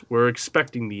 90s, we're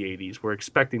expecting the 80s, we're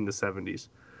expecting the 70s.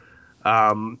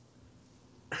 Um,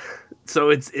 so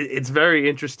it's very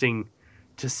interesting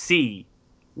to see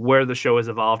where the show has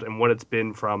evolved and what it's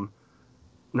been from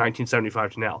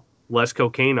 1975 to now. Less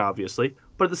cocaine, obviously,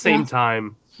 but at the same Yeah.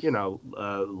 time,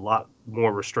 a lot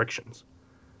more restrictions.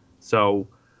 So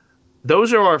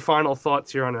those are our final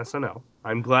thoughts here on SNL.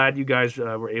 I'm glad you guys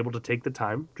were able to take the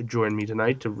time to join me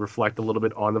tonight to reflect a little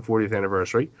bit on the 40th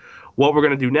anniversary. What we're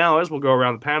going to do now is we'll go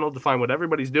around the panel to find what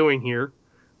everybody's doing here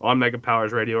on Mega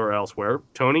Powers Radio or elsewhere.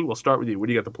 Tony, we'll start with you. What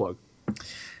do you got to plug?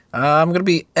 I'm going to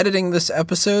be editing this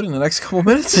episode in the next couple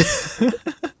minutes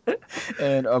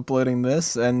and uploading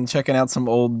this and checking out some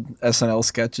old SNL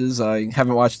sketches. I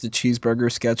haven't watched the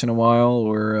cheeseburger sketch in a while,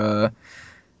 or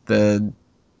the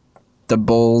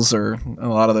Bulls, or a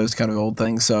lot of those kind of old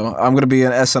things. So I'm going to be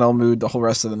in SNL mood the whole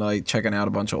rest of the night, checking out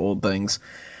a bunch of old things.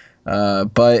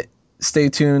 But stay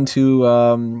tuned to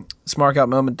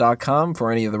smarkoutmoment.com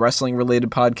for any of the wrestling related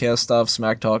podcast stuff,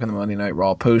 Smack Talk and the Monday Night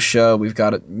Raw post show. We've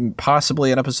got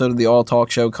possibly an episode of the All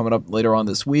Talk show coming up later on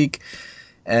this week.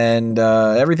 And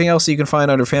everything else you can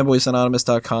find under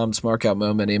fanboysanonymous.com, Smarkout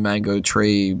Moment, A Mango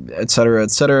Tree, etc.,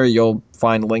 etc. You'll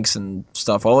find links and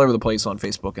stuff all over the place on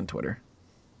Facebook and Twitter.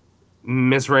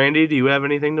 Miss Randy, do you have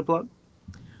anything to plug?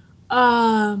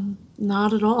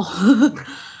 Not at all.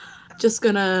 Just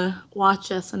gonna watch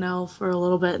SNL for a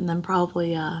little bit and then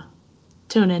probably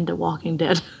tune into Walking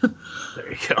Dead.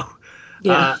 There you go.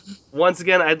 Yeah. Once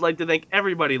again, I'd like to thank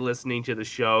everybody listening to the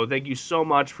show. Thank you so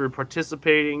much for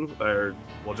participating, or,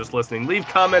 well, just listening. Leave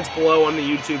comments below on the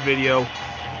YouTube video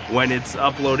when it's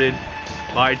uploaded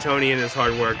by Tony and his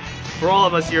hard work. For all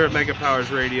of us here at Mega Powers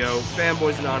Radio,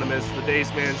 Fanboys Anonymous, The Dace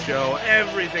Man Show,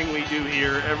 everything we do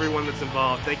here, everyone that's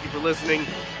involved, thank you for listening.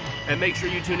 And make sure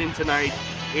you tune in tonight,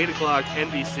 8 o'clock,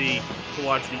 NBC, to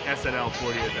watch the SNL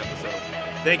 40th episode.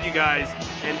 Thank you guys,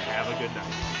 and have a good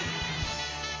night.